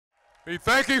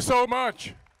Thank you so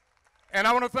much. And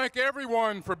I want to thank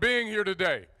everyone for being here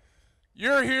today.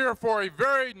 You're here for a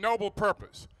very noble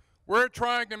purpose. We're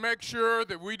trying to make sure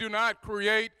that we do not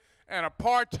create an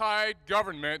apartheid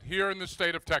government here in the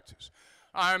state of Texas.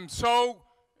 I'm so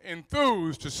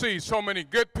enthused to see so many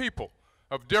good people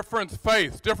of different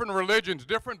faiths, different religions,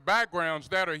 different backgrounds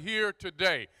that are here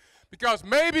today. Because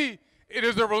maybe it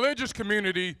is the religious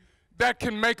community that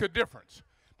can make a difference.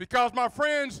 Because, my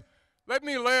friends, let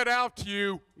me lay it out to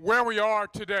you where we are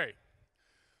today.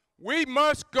 We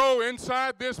must go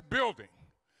inside this building.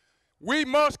 We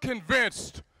must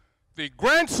convince the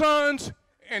grandsons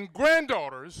and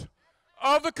granddaughters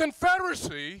of the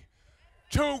Confederacy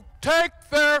to take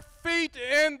their feet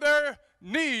and their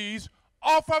knees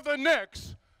off of the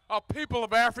necks of people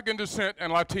of African descent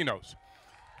and Latinos.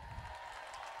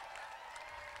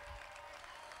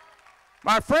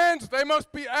 My friends, they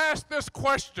must be asked this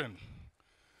question.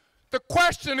 The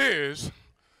question is,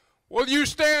 will you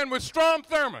stand with Strom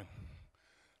Thurmond,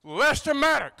 Lester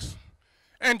Maddox,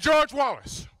 and George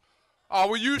Wallace? Or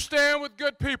will you stand with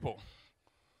good people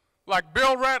like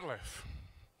Bill Ratliff,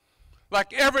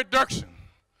 like Everett Dirksen,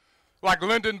 like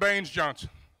Lyndon Baines Johnson?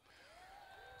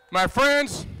 My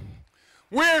friends,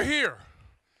 we're here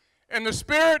in the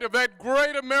spirit of that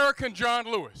great American John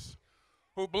Lewis,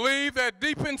 who believed that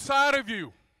deep inside of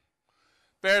you,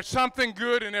 there's something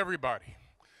good in everybody.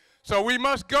 So we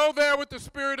must go there with the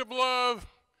spirit of love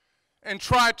and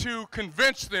try to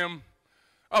convince them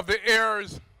of the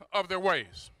errors of their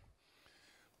ways.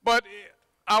 But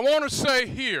I want to say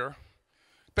here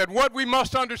that what we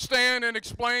must understand and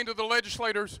explain to the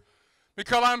legislators,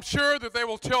 because I'm sure that they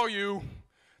will tell you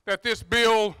that this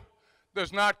bill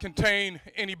does not contain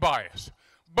any bias,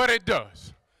 but it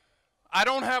does. I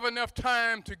don't have enough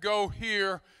time to go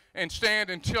here and stand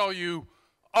and tell you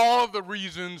all of the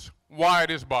reasons why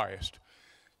it is biased.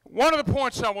 One of the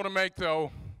points I want to make,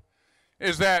 though,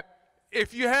 is that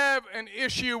if you have an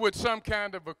issue with some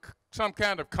kind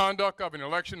of conduct of an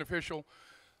election official,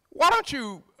 why don't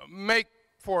you make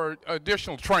for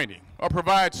additional training or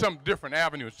provide some different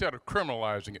avenue instead of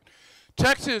criminalizing it?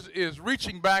 Texas is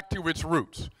reaching back to its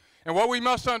roots. And what we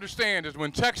must understand is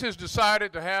when Texas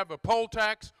decided to have a poll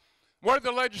tax, what did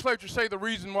the legislature say the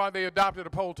reason why they adopted a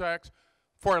poll tax?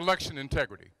 For election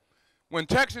integrity. When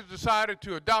Texas decided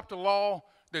to adopt a law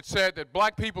that said that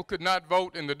black people could not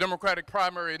vote in the Democratic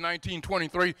primary in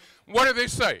 1923, what did they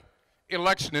say?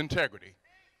 Election integrity.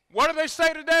 What do they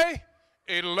say today?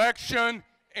 Election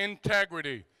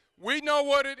integrity. We know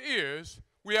what it is.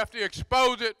 We have to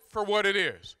expose it for what it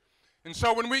is. And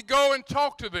so when we go and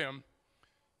talk to them,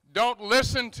 don't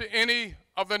listen to any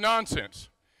of the nonsense.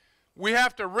 We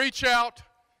have to reach out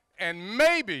and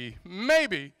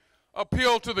maybe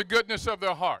appeal to the goodness of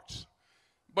their hearts.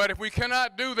 But if we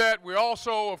cannot do that, we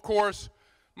also, of course,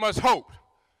 must hope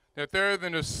that there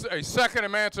is a second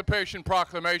Emancipation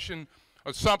Proclamation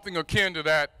or something akin to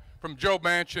that from Joe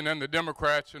Manchin and the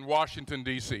Democrats in Washington,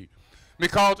 D.C.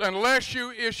 Because unless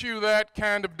you issue that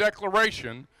kind of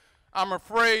declaration, I'm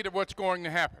afraid of what's going to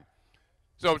happen.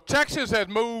 So Texas has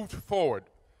moved forward.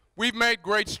 We've made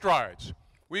great strides.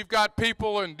 We've got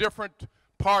people in different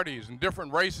parties and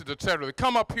different races, et cetera, that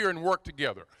come up here and work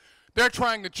together. They're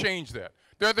trying to change that.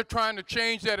 They're trying to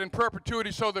change that in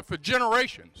perpetuity so that for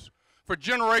generations,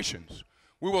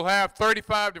 we will have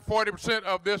 35 to 40%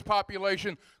 of this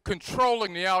population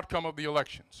controlling the outcome of the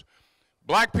elections.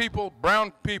 Black people,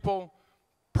 brown people,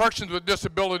 persons with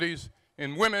disabilities,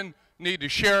 and women need to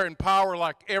share in power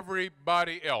like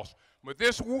everybody else. But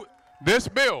this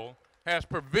bill has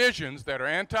provisions that are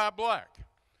anti-black,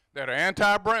 that are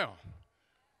anti-brown,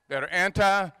 that are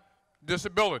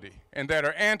anti-disability, and that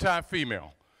are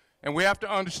anti-female. And we have to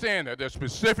understand that there's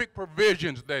specific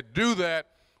provisions that do that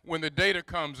when the data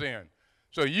comes in.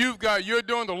 So you're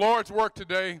doing the Lord's work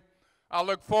today. I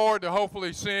look forward to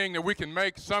hopefully seeing that we can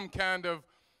make some kind of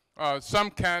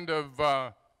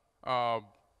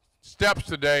steps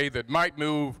today that might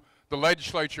move the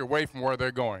legislature away from where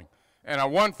they're going.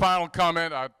 And one final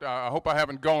comment, I hope I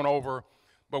haven't gone over,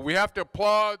 but we have to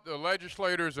applaud the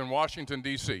legislators in Washington,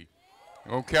 D.C.,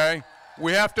 okay?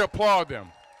 We have to applaud them,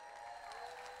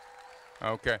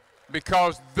 okay?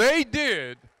 Because they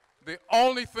did the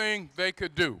only thing they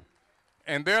could do.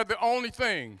 And they're the only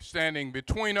thing standing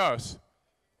between us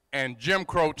and Jim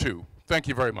Crow 2. Thank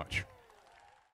you very much.